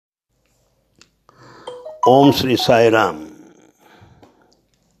ఓం శ్రీ సాయిరామ్.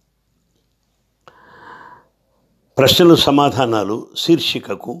 ప్రశ్నలు సమాధానాలు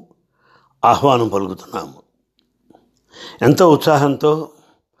శీర్షికకు ఆహ్వానం పలుకుతున్నాము. ఎంతో ఉత్సాహంతో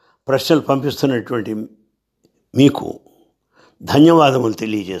ప్రశ్నలు పంపిస్తున్నటువంటి మీకు ధన్యవాదములు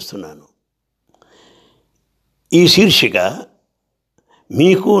తెలియజేస్తున్నాను. ఈ శీర్షిక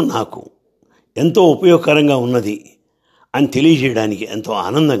మీకు నాకు ఎంతో ఉపయోగకరంగా ఉన్నది అని తెలియజేయడానికి ఎంతో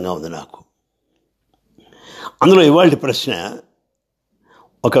ఆనందంగా ఉంది నాకు. అందులో ఇవాళ ప్రశ్న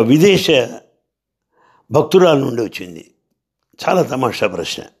ఒక విదేశ భక్తురాల నుండి వచ్చింది. చాలా తమాషా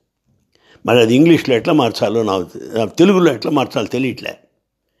ప్రశ్న. మరి అది ఇంగ్లీష్లో ఎట్లా మార్చాలో నాకు తెలుగులో ఎట్లా మార్చాలో తెలియట్లే.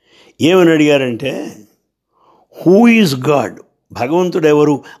 ఏమని అడిగారంటే, హూ ఈజ్ గాడ్, భగవంతుడు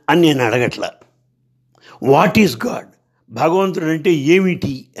ఎవరు అని నేను అడగట్లా. వాట్ ఈజ్ గాడ్, భగవంతుడు అంటే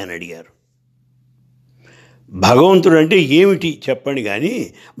ఏమిటి అని అడిగారు. భగవంతుడు అంటే ఏమిటి చెప్పండి కానీ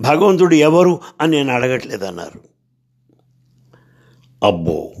భగవంతుడు ఎవరు అని నేను అడగట్లేదన్నారు.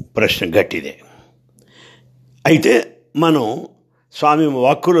 అబ్బో, ప్రశ్న గట్టిదే. అయితే మనం స్వామి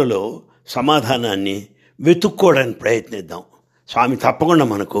వాక్కులలో సమాధానాన్ని వెతుక్కోవడానికి ప్రయత్నిద్దాం. స్వామి తప్పకుండా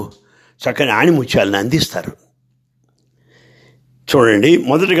మనకు చక్కని ఆణిముత్యాలను అందిస్తారు. చూడండి,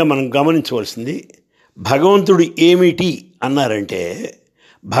 మొదటగా మనం గమనించవలసింది, భగవంతుడు ఏమిటి అన్నారంటే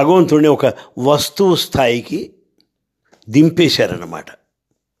భగవంతుడిని ఒక వస్తువు స్థాయికి దింపేశారన్నమాట.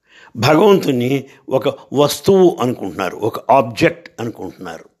 భగవంతుని ఒక వస్తువు అనుకుంటున్నారు, ఒక ఆబ్జెక్ట్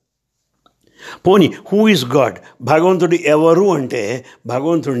అనుకుంటున్నారు. పోనీ హూ ఈజ్ గాడ్, భగవంతుడు ఎవరు అంటే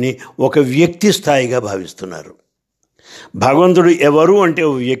భగవంతుడిని ఒక వ్యక్తి స్థాయిగా భావిస్తున్నారు. భగవంతుడు ఎవరు అంటే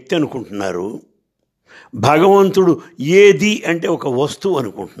ఒక వ్యక్తి అనుకుంటున్నారు. భగవంతుడు ఏది అంటే ఒక వస్తువు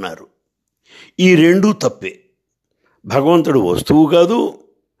అనుకుంటున్నారు. ఈ రెండూ తప్పే. భగవంతుడు వస్తువు కాదు,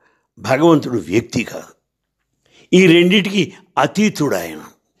 భగవంతుడు వ్యక్తి కాదు. ఈ రెండిటికి అతీతుడు ఆయన.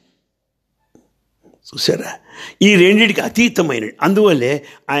 చూసారా, ఈ రెండిటికి అతీతమైన, అందువల్లే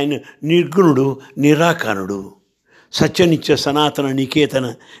ఆయన నిర్గుణుడు, నిరాకారుడు, సత్యనిత్య సనాతన నికేతన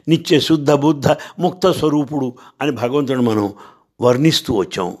నిత్య శుద్ధ బుద్ధ ముక్త స్వరూపుడు అని భగవంతుడు మనం వర్ణిస్తూ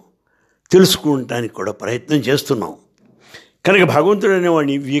వచ్చాం, తెలుసుకోవటానికి కూడా ప్రయత్నం చేస్తున్నాం. కనుక భగవంతుడు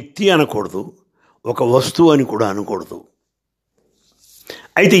అనేవాడిని వ్యక్తి అనకూడదు, ఒక వస్తువు అని కూడా అనకూడదు.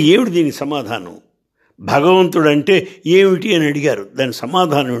 అయితే ఏమిటి దీనికి సమాధానం? భగవంతుడు అంటే ఏమిటి అని అడిగారు. దాని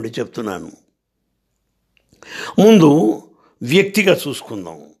సమాధానం ఏంటి చెప్తున్నాను. ముందు వ్యక్తిగా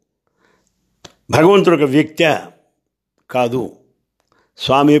చూసుకుందాం. భగవంతుడు ఒక వ్యక్తి కాదు.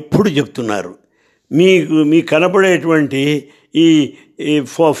 స్వామి ఎప్పుడు చెప్తున్నారు, మీకు కనపడేటువంటి ఈ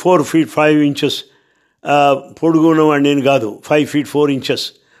 4 feet 5 inches పొడుగు ఉన్నవాడిని నేను కాదు, 5 feet 4 inches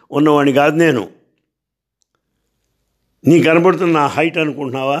ఉన్నవాడిని కాదు నేను. నీ కనబడుతున్న నా హైట్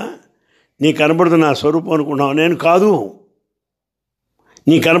అనుకుంటున్నావా? నీ కనబడుతున్న నా స్వరూపం అనుకుంటున్నావా? నేను కాదు.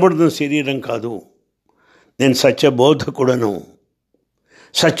 నీ కనబడుతున్న శరీరం కాదు. నేను సత్యబోధకుడను.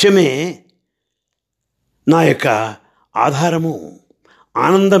 సత్యమే నా యొక్క ఆధారము,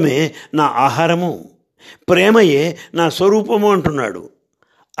 ఆనందమే నా ఆహారము, ప్రేమయే నా స్వరూపము అంటున్నాడు.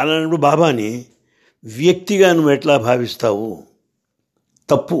 అలాంటి బాబాని వ్యక్తిగా నువ్వు ఎట్లా భావిస్తావు?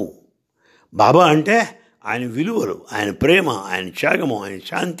 తప్పు. బాబా అంటే ఆయన విలువలు, ఆయన ప్రేమ, ఆయన త్యాగము, ఆయన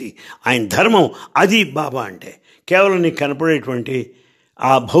శాంతి, ఆయన ధర్మం, అది బాబా అంటే. కేవలం నీకు కనపడేటువంటి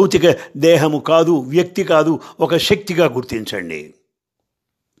ఆ భౌతిక దేహము కాదు, వ్యక్తి కాదు, ఒక శక్తిగా గుర్తించండి.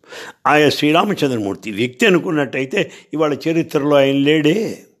 ఆయన శ్రీరామచంద్రమూర్తి వ్యక్తి అనుకున్నట్టయితే ఇవాళ చరిత్రలో ఆయన లేడే.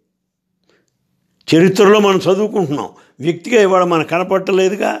 చరిత్రలో మనం చదువుకుంటున్నాం, వ్యక్తిగా ఇవాళ మనకు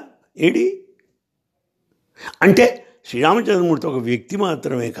కనపడలేదుగా. ఏడి అంటే శ్రీరామచంద్రమూర్తి ఒక వ్యక్తి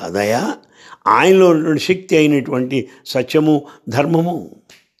మాత్రమే కాదయా, ఆయనలో ఉన్నటువంటి శక్తి అయినటువంటి సత్యము, ధర్మము.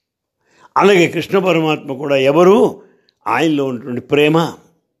 అలాగే కృష్ణ పరమాత్మ కూడా ఎవరు? ఆయనలో ఉన్నటువంటి ప్రేమ.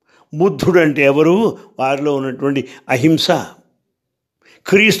 బుద్ధుడు అంటే ఎవరు? వారిలో ఉన్నటువంటి అహింస.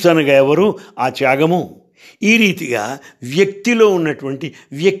 క్రీస్తు అనగా ఎవరు? ఆ త్యాగము. ఈ రీతిగా వ్యక్తిలో ఉన్నటువంటి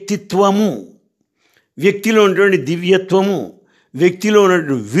వ్యక్తిత్వము, వ్యక్తిలో ఉన్నటువంటి దివ్యత్వము, వ్యక్తిలో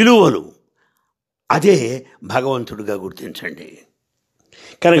ఉన్నటువంటి విలువలు, అదే భగవంతుడిగా గుర్తించండి.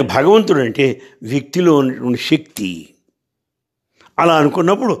 కనుక భగవంతుడు అంటే వ్యక్తిలో ఉన్నటువంటి శక్తి. అలా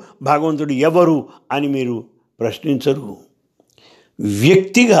అనుకున్నప్పుడు భగవంతుడు ఎవరు అని మీరు ప్రశ్నించరు.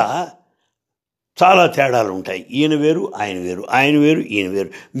 వ్యక్తిగా చాలా తేడాలు ఉంటాయి. ఈయన వేరు, ఆయన వేరు, ఆయన వేరు, ఈయన వేరు.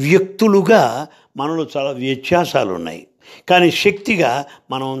 వ్యక్తులుగా మనలో చాలా వ్యత్యాసాలు ఉన్నాయి. కానీ శక్తిగా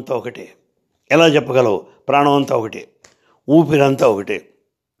మనం అంతా ఒకటే. ఎలా చెప్పగలవు? ప్రాణం అంతా ఒకటే, ఊపిరంతా ఒకటే.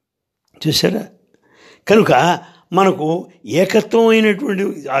 చూసారా? కనుక మనకు ఏకత్వం అయినటువంటి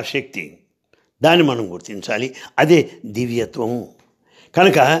ఆ శక్తి, దాన్ని మనం గుర్తించాలి. అదే దివ్యత్వము.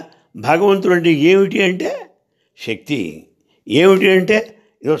 కనుక భగవంతుడు అంటే ఏమిటి అంటే శక్తి, ఏమిటి అంటే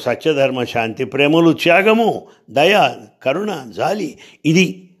ఇదో సత్యధర్మ శాంతి ప్రేమలు త్యాగము దయ కరుణ జాలి, ఇది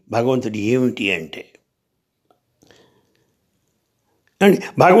భగవంతుడు ఏమిటి అంటే. అండి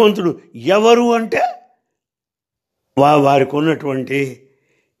భగవంతుడు ఎవరు అంటే వారికి ఉన్నటువంటి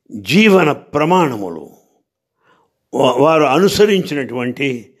జీవన ప్రమాణములు, వారు అనుసరించినటువంటి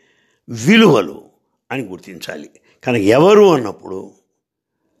విలువలు అని గుర్తించాలి. కనుక ఎవరు అన్నప్పుడు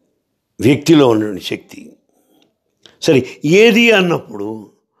వ్యక్తిలో ఉన్న శక్తి. సరే, ఏది అన్నప్పుడు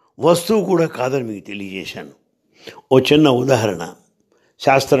వస్తువు కూడా కాదని మీకు తెలియజేశాను. ఓ చిన్న ఉదాహరణ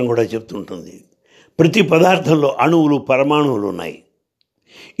శాస్త్రం కూడా చెప్తుంటుంది. ప్రతి పదార్థంలో అణువులు పరమాణువులు ఉన్నాయి.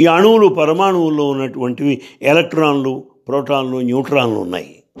 ఈ అణువులు పరమాణువుల్లో ఉన్నటువంటివి ఎలక్ట్రాన్లు, ప్రోటాన్లు, న్యూట్రాన్లు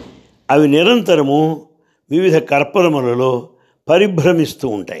ఉన్నాయి. అవి నిరంతరము వివిధ కర్పరములలో పరిభ్రమిస్తూ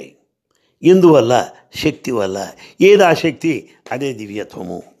ఉంటాయి. ఇందువల్ల శక్తి వల్ల. ఏది ఆ శక్తి? అదే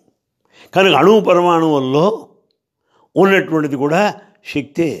దివ్యత్వము. కనుక అణువు పరమాణువుల్లో ఉన్నటువంటిది కూడా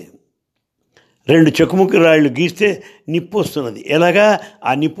శక్తే. 2 చెక్కుముక్కి రాళ్ళు గీస్తే నిప్పు వస్తున్నది. ఎలాగా?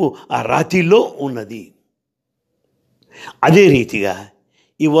 ఆ నిప్పు ఆ రాతిలో ఉన్నది. అదే రీతిగా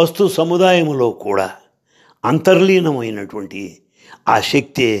ఈ వస్తు సముదాయములో కూడా అంతర్లీనమైనటువంటి ఆ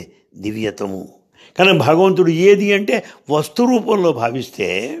శక్తే దివ్యత్వము. కానీ భగవంతుడు ఏది అంటే వస్తు రూపంలో భావిస్తే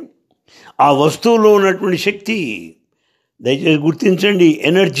ఆ వస్తువులో ఉన్నటువంటి శక్తి, దయచేసి గుర్తించండి,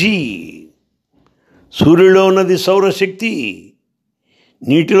 ఎనర్జీ. సూర్యుడిలో ఉన్నది సౌరశక్తి,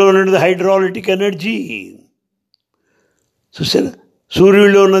 నీటిలో ఉన్నది హైడ్రాలిటిక్ ఎనర్జీ. చూసారా?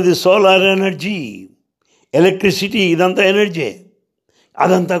 సూర్యుడిలో ఉన్నది సోలార్ ఎనర్జీ, ఎలక్ట్రిసిటీ, ఇదంతా ఎనర్జీ.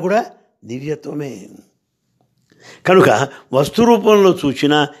 అదంతా కూడా దివ్యత్వమే. కనుక వస్తు రూపంలో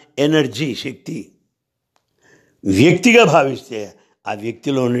చూసిన ఎనర్జీ శక్తి, వ్యక్తిగా భావిస్తే ఆ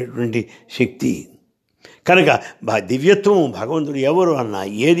వ్యక్తిలో ఉన్నటువంటి శక్తి. కనుక దివ్యత్వం భగవంతుడు ఎవరు అన్నా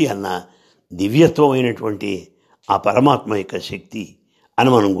ఏది అన్నా దివ్యత్వం అయినటువంటి ఆ పరమాత్మ యొక్క శక్తి అని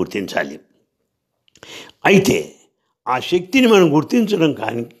మనం గుర్తించాలి. అయితే ఆ శక్తిని మనం గుర్తించడం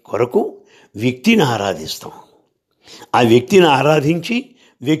కాని కొరకు వ్యక్తిని ఆరాధిస్తాం. ఆ వ్యక్తిని ఆరాధించి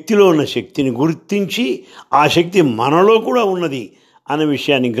వ్యక్తిలో ఉన్న శక్తిని గుర్తించి ఆ శక్తి మనలో కూడా ఉన్నది అన్న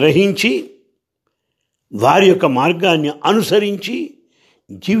విషయాన్ని గ్రహించి వారి యొక్క మార్గాన్ని అనుసరించి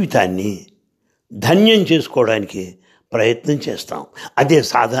జీవితాన్ని ధన్యం చేసుకోవడానికి ప్రయత్నం చేస్తాం. అదే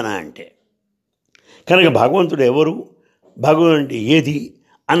సాధన అంటే. కనుక భగవంతుడు ఎవరు, భగవంతుడు అంటే ఏది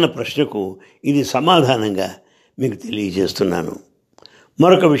అన్న ప్రశ్నకు ఇది సమాధానంగా మీకు తెలియజేస్తున్నాను.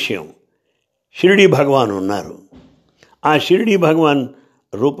 మరొక విషయం, షిరిడీ భగవాన్ ఉన్నారు. ఆ షిరిడీ భగవాన్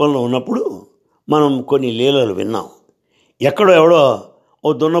రూపంలో ఉన్నప్పుడు మనం కొన్ని లీలలు విన్నాం. ఎక్కడో ఎవడో ఓ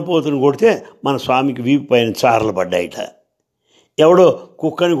దున్నపోతుని కొడితే మన స్వామికి వీపు పైన చారలు పడ్డాయిట. ఎవడో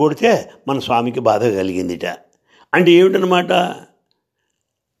కుక్కని కొడితే మన స్వామికి బాధ కలిగిందిట. అంటే ఏమిటనమాట?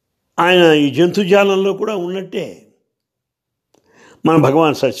 ఆయన ఈ జంతుజాలంలో కూడా ఉన్నట్టే. మన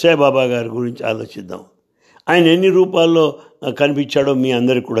భగవాన్ సత్యసాయిబాబా గారి గురించి ఆలోచిద్దాం. ఆయన ఎన్ని రూపాల్లో కనిపించాడో మీ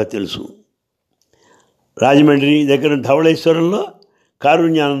అందరికీ కూడా తెలుసు. రాజమండ్రి దగ్గర ధవళేశ్వరంలో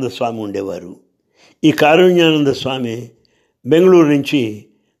కారుణ్యానంద స్వామి ఉండేవారు. ఈ కారుణ్యానంద స్వామి బెంగళూరు నుంచి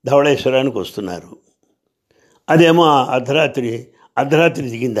ధవళేశ్వరానికి వస్తున్నారు. అదేమో అర్ధరాత్రి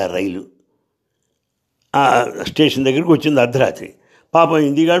దిగింది ఆ రైలు. ఆ స్టేషన్ దగ్గరికి వచ్చింది అర్ధరాత్రి.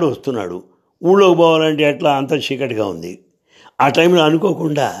 పాపం దిగాడు వస్తున్నాడు. ఊళ్ళోకి పోవాలంటే ఎట్లా, అంత చీకటిగా ఉంది. ఆ టైంలో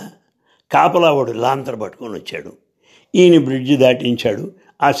అనుకోకుండా కాపలావాడు లాంతర్ పట్టుకొని వచ్చాడు. ఈయన బ్రిడ్జి దాటించాడు,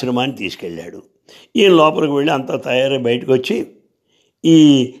 ఆశ్రమాన్ని తీసుకెళ్ళాడు. ఈయన లోపలికి వెళ్ళి అంతా తయారై బయటకు వచ్చి ఈ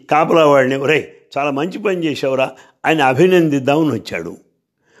కాపలావాడిని, ఒరేయ్ చాలా మంచి పని చేసావురా ఆయన అభినందిద్దామని వచ్చాడు.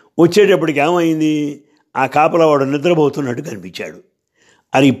 వచ్చేటప్పటికి ఏమైంది, ఆ కాపలావాడు నిద్రపోతున్నట్టు కనిపించాడు.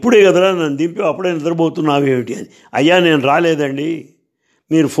 అది ఇప్పుడే కదరా నన్ను దింపి అప్పుడే నిద్రపోతున్నావు ఏమిటి అని. అయ్యా నేను రాలేదండి,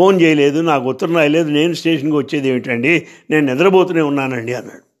 మీరు ఫోన్ చేయలేదు, నాకు ఉత్తరం రాయలేదు, నేను స్టేషన్కి వచ్చేది ఏమిటండి, నేను నిద్రపోతూనే ఉన్నానండి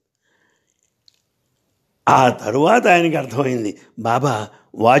అన్నాడు. ఆ తరువాత ఆయనకి అర్థమైంది బాబా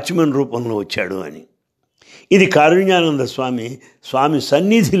వాచ్మెన్ రూపంలో వచ్చాడు అని. ఇది కారుణ్యానంద స్వామి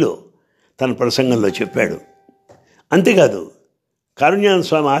సన్నిధిలో తన ప్రసంగంలో చెప్పాడు. అంతేకాదు, కారుణ్యానంద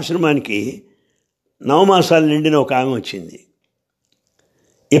స్వామి ఆశ్రమానికి 9 మాసాలు నిండిన ఒక ఆమె వచ్చింది.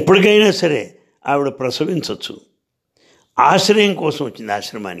 ఎప్పటికైనా సరే ఆవిడ ప్రసవించవచ్చు. ఆశ్రయం కోసం వచ్చింది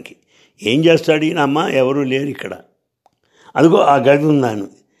ఆశ్రమానికి. ఏం చేస్తాడు ఈయన? అమ్మ ఎవరూ లేరు ఇక్కడ, అదిగో ఆ గది ఉందాను,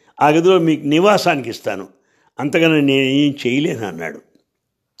 ఆ గదిలో మీకు నివాసానికి ఇస్తాను, అంతగానే నేను ఏం చేయలేను అన్నాడు.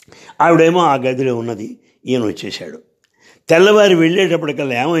 ఆవిడేమో ఆ గదిలో ఉన్నది. ఈయన వచ్చేశాడు. తెల్లవారి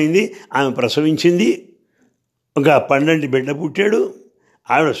వెళ్ళేటప్పటికల్లా ఏమైంది, ఆమె ప్రసవించింది, ఒక 12 బిడ్డ పుట్టాడు.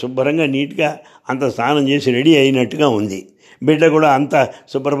 ఆవిడ శుభ్రంగా నీట్గా అంత స్నానం చేసి రెడీ అయినట్టుగా ఉంది. బిడ్డ కూడా అంతా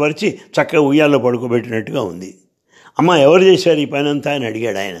శుభ్రపరిచి చక్కగా ఉయ్యాల్లో పడుకోబెట్టినట్టుగా ఉంది. అమ్మ ఎవరు చేశారు ఈ పని అంతా అని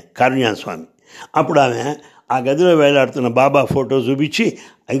అడిగాడు ఆయన కారుణ్యాన స్వామి. అప్పుడు ఆమె ఆ గదిలో వేలాడుతున్న బాబా ఫోటో చూపించి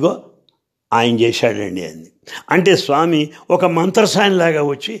అదిగో ఆయన చేశాడండి అంది. అంటే స్వామి ఒక మంత్రసానిలాగా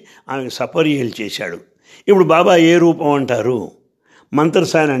వచ్చి ఆమెకు సపర్యలు చేశాడు. ఇప్పుడు బాబా ఏ రూపం అంటారు?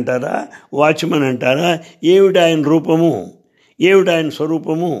 మంత్రసాని అంటారా? వాచ్మన్ అంటారా? ఏమిటి ఆయన రూపము? ఏమిటి ఆయన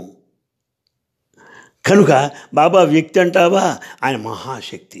స్వరూపము? కనుక బాబా వ్యక్తి అంటావా? ఆయన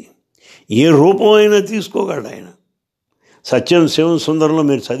మహాశక్తి. ఏ రూపం అయినా తీసుకోగలడు ఆయన. సత్యం శివం సుందరంలో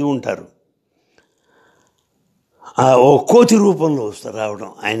మీరు చదివి ఉంటారు. ఓ కోతి రూపంలో రావడం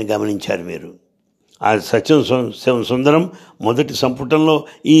ఆయన గమనించారు మీరు. ఆ సత్యం శివం సుందరం మొదటి సంపుటంలో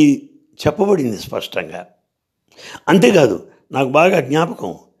ఈ చెప్పబడింది స్పష్టంగా. అంతేకాదు నాకు బాగా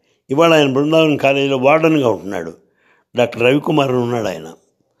జ్ఞాపకం, ఇవాళ ఆయన బృందావనం కాలేజీలో వార్డన్గా ఉంటున్నాడు. డాక్టర్ రవికుమార్ ఉన్నాడు.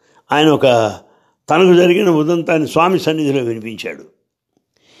 ఆయన ఒక తనకు జరిగిన ఉదంతాన్ని స్వామి సన్నిధిలో వినిపించాడు.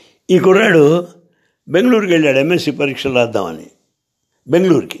 ఈ కుర్రాడు బెంగళూరుకి వెళ్ళాడు ఎంఎస్సి పరీక్షలు రాద్దామని.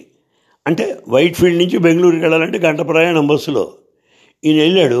 బెంగళూరుకి అంటే వైట్ ఫీల్డ్ నుంచి బెంగళూరుకి వెళ్ళాలంటే గంట ప్రయాణం బస్సులో. ఈయన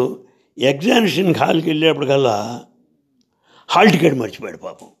వెళ్ళాడు. ఎగ్జామినేషన్ హాల్కి వెళ్ళేప్పటికల్లా హాల్ టికెట్ మర్చిపోయాడు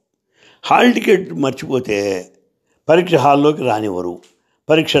పాపం. హాల్ టికెట్ మర్చిపోతే పరీక్ష హాల్లోకి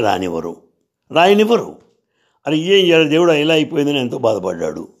పరీక్ష రాయనివ్వరు. అది ఏం చేయాలి దేవుడు ఇలా అయిపోయిందని ఎంతో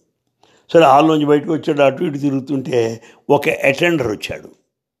బాధపడ్డాడు. సరే హాల్లోంచి బయటకు వచ్చాడు. అటు ఇటు తిరుగుతుంటే ఒక అటెండర్ వచ్చాడు,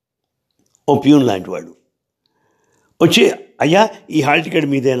 ఓ ప్యూన్ లాంటి వాడు వచ్చి, అయ్యా ఈ హాల్ టికెట్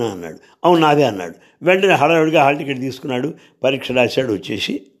మీదేనా అన్నాడు. అవును నాదే అన్నాడు. వెంటనే హడావుడిగా హాల్ టికెట్ తీసుకున్నాడు, పరీక్ష రాశాడు,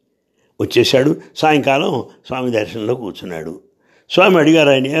 వచ్చేసాడు. సాయంకాలం స్వామి దర్శనంలో కూర్చున్నాడు. స్వామి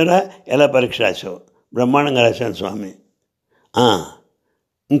అడిగారు ఆయన, ఏరా ఎలా పరీక్ష రాశావు? బ్రహ్మాండంగా రాశాను స్వామి.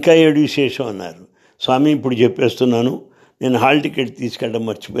 ఇంకా ఏడు విశేషం అన్నారు. స్వామి ఇప్పుడు చెప్పేస్తున్నాను, నేను హాల్ టికెట్ తీసుకెళ్ళడం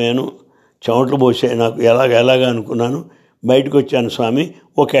మర్చిపోయాను, చెమటలు పోసాయి నాకు, ఎలాగా అనుకున్నాను, బయటకు వచ్చాను స్వామి.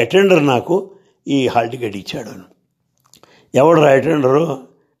 ఒక అటెండర్ నాకు ఈ హాల్ టికెట్ ఇచ్చాడు. ఎవడు రా అటెండరు?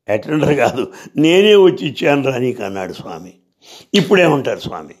 అటెండర్ కాదు, నేనే వచ్చి ఇచ్చాను రా నీకు అన్నాడు స్వామి. ఇప్పుడేమంటారు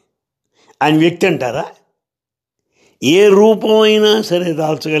స్వామి? ఆయన వ్యక్తి అంటారా? ఏ రూపం అయినా సరే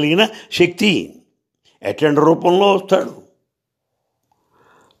దాల్చగలిగిన శక్తి. అటెండర్ రూపంలో వస్తాడు,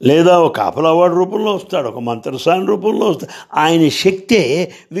 లేదా ఒక కాపలావాడి రూపంలో వస్తాడు, ఒక మంత్రసాని రూపంలో వస్తాడు. ఆయన శక్తే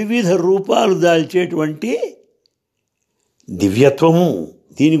వివిధ రూపాలు దాల్చేటువంటి దివ్యత్వము.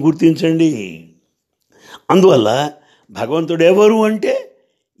 దీన్ని గుర్తించండి. అందువల్ల భగవంతుడు ఎవరు అంటే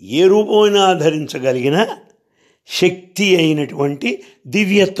ఏ రూపమైనా ఆధరించగలిగిన శక్తి అయినటువంటి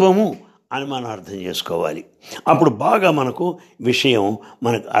దివ్యత్వము అని మనం అర్థం చేసుకోవాలి. అప్పుడు బాగా మనకు విషయం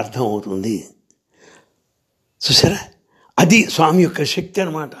అర్థమవుతుంది. చూసారా, అది స్వామి యొక్క శక్తి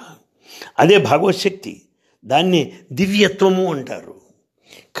అన్నమాట. అదే భగవత్ శక్తి. దాన్ని దివ్యత్వము అంటారు.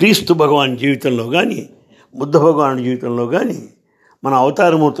 క్రీస్తు భగవాన్ జీవితంలో కానీ, బుద్ధ భగవాన్ జీవితంలో కానీ, మన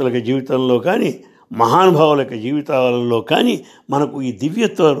అవతారమూర్తుల జీవితంలో కానీ, మహానుభావుల యొక్క జీవితాలలో కానీ మనకు ఈ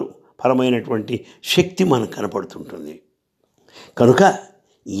దివ్యత్వ పరమైనటువంటి శక్తి మనకు కనపడుతుంటుంది. కనుక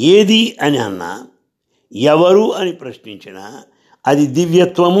ఏది అని అన్నా, ఎవరు అని ప్రశ్నించినా అది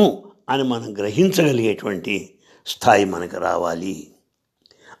దివ్యత్వము అని మనం గ్రహించగలిగేటువంటి స్థాయి మనకు రావాలి.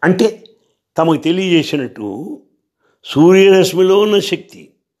 అంటే తమకు తెలియజేసినట్టు సూర్యరశ్మిలో ఉన్న శక్తి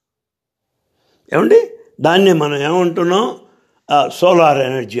ఏమండి, దాన్నే మనం ఏమంటున్నాం? సోలార్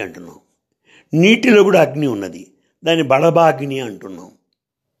ఎనర్జీ అంటున్నాం. నీటిలో కూడా అగ్ని ఉన్నది, దాన్ని బడబాగ్ని అంటున్నాం.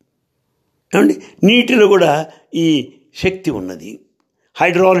 ఏమండి, నీటిలో కూడా ఈ శక్తి ఉన్నది,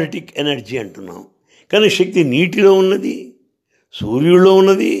 హైడ్రాలిటిక్ ఎనర్జీ అంటున్నాం. కానీ శక్తి నీటిలో ఉన్నది, సూర్యుడిలో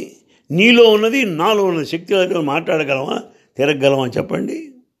ఉన్నది, నీలో ఉన్నది, నాలో ఉన్నది. శక్తి మాట్లాడగలమా, తిరగలమా చెప్పండి?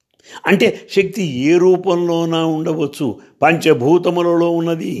 అంటే శక్తి ఏ రూపంలోనా ఉండవచ్చు. పంచభూతములలో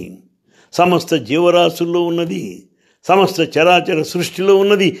ఉన్నది, సమస్త జీవరాశుల్లో ఉన్నది, సమస్త చరాచర సృష్టిలో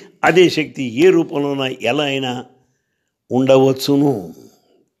ఉన్నది. అదే శక్తి ఏ రూపంలోనా ఎలా అయినా ఉండవచ్చును.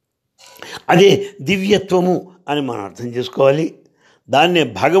 అదే దివ్యత్వము అని మనం అర్థం చేసుకోవాలి. దాన్నే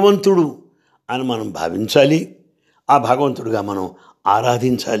భగవంతుడు అని మనం భావించాలి. ఆ భగవంతుడిగా మనం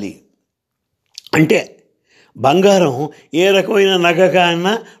ఆరాధించాలి. అంటే బంగారం ఏ రకమైన నగగా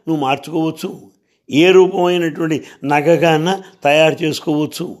అన్నా నువ్వు మార్చుకోవచ్చు, ఏ రూపమైనటువంటి నగగా అన్నా తయారు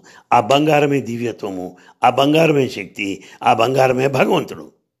చేసుకోవచ్చు. ఆ బంగారమే దివ్యత్వము, ఆ బంగారమే శక్తి, ఆ బంగారమే భగవంతుడు.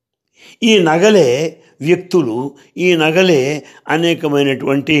 ఈ నగలే వ్యక్తులు, ఈ నగలే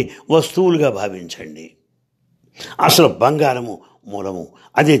అనేకమైనటువంటి వస్తువులుగా భావించండి. అసలు బంగారము మూలము,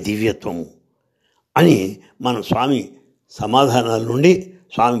 అదే దివ్యత్వము అని మనం స్వామి సమాధానాల నుండి,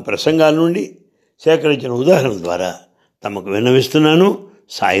 స్వామి ప్రసంగాల నుండి సేకరించిన ఉదాహరణల ద్వారా తమకు విన్నవిస్తున్నాను.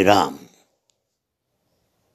 సాయిరామ్.